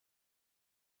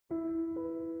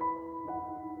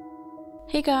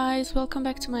Hey guys, welcome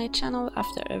back to my channel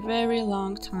after a very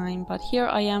long time, but here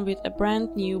I am with a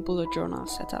brand new bullet journal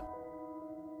setup.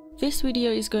 This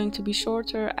video is going to be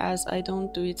shorter as I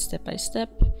don't do it step by step.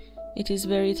 It is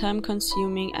very time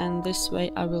consuming and this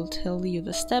way I will tell you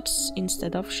the steps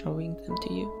instead of showing them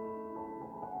to you.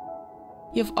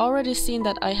 You've already seen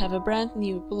that I have a brand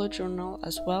new bullet journal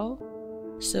as well.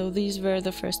 So these were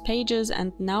the first pages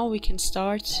and now we can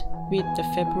start with the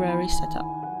February setup.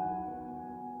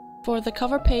 For the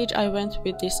cover page I went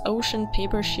with this ocean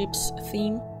paper ships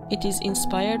theme. It is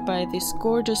inspired by this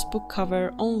gorgeous book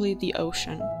cover, Only the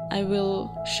Ocean. I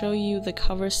will show you the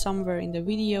cover somewhere in the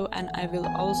video and I will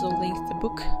also link the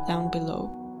book down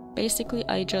below. Basically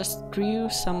I just drew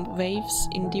some waves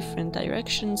in different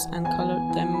directions and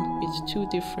colored them with two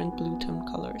different blue tone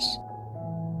colors.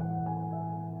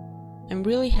 I'm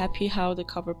really happy how the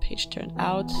cover page turned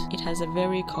out. It has a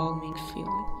very calming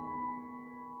feeling.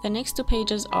 The next two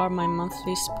pages are my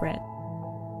monthly spread.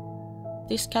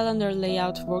 This calendar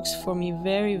layout works for me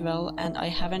very well and I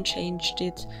haven't changed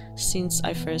it since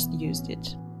I first used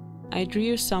it. I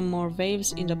drew some more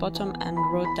waves in the bottom and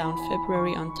wrote down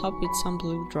February on top with some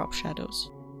blue drop shadows.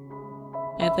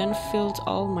 I then filled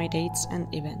all my dates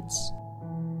and events.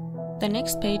 The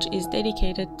next page is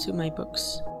dedicated to my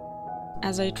books.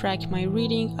 As I track my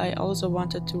reading, I also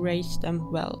wanted to rate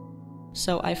them well.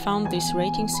 So I found this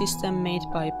rating system made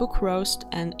by Book Roast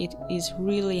and it is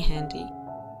really handy.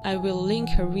 I will link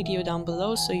her video down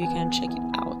below so you can check it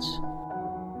out.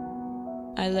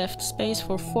 I left space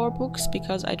for 4 books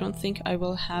because I don't think I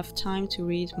will have time to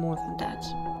read more than that.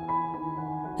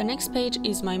 The next page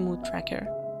is my mood tracker.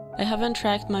 I haven't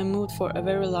tracked my mood for a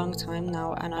very long time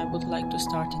now and I would like to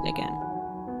start it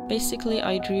again. Basically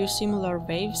I drew similar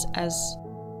waves as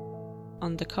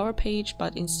on the cover page,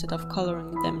 but instead of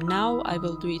coloring them now, I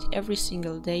will do it every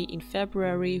single day in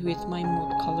February with my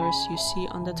mood colors you see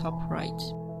on the top right.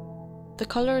 The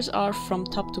colors are from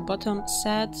top to bottom: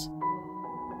 sad,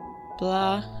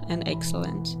 blah and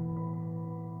excellent.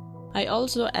 I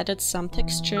also added some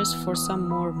textures for some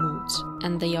more moods,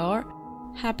 and they are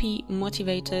happy,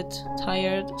 motivated,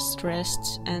 tired,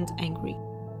 stressed and angry.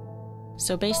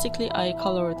 So basically I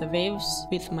color the waves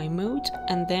with my mood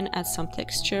and then add some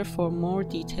texture for more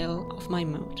detail of my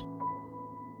mood.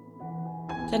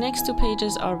 The next 2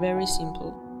 pages are very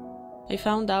simple. I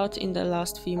found out in the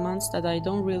last few months that I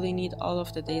don't really need all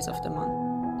of the days of the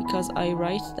month, because I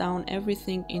write down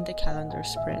everything in the calendar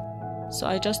spread. So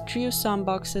I just drew some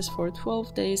boxes for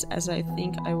 12 days as I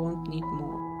think I won't need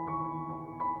more.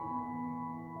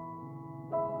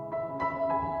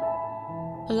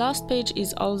 The last page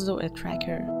is also a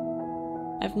tracker.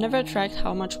 I've never tracked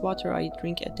how much water I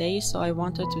drink a day, so I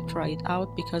wanted to try it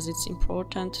out because it's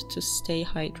important to stay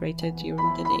hydrated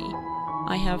during the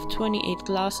day. I have 28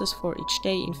 glasses for each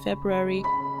day in February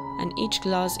and each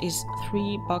glass is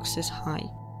 3 boxes high.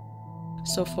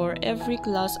 So for every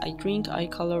glass I drink I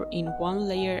color in 1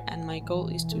 layer and my goal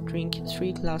is to drink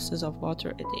 3 glasses of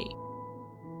water a day.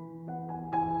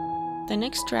 The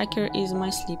next tracker is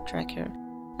my sleep tracker.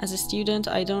 As a student,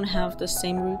 I don't have the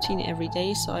same routine every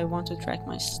day, so I want to track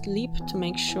my sleep to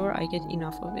make sure I get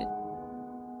enough of it.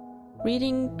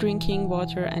 Reading, drinking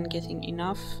water and getting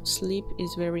enough sleep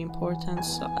is very important,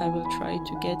 so I will try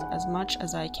to get as much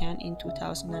as I can in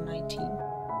 2019.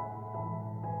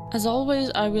 As always,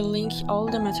 I will link all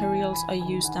the materials I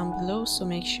use down below, so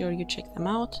make sure you check them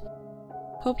out.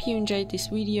 Hope you enjoyed this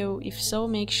video. If so,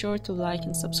 make sure to like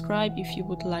and subscribe if you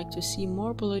would like to see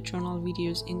more bullet journal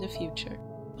videos in the future.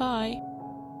 Bye!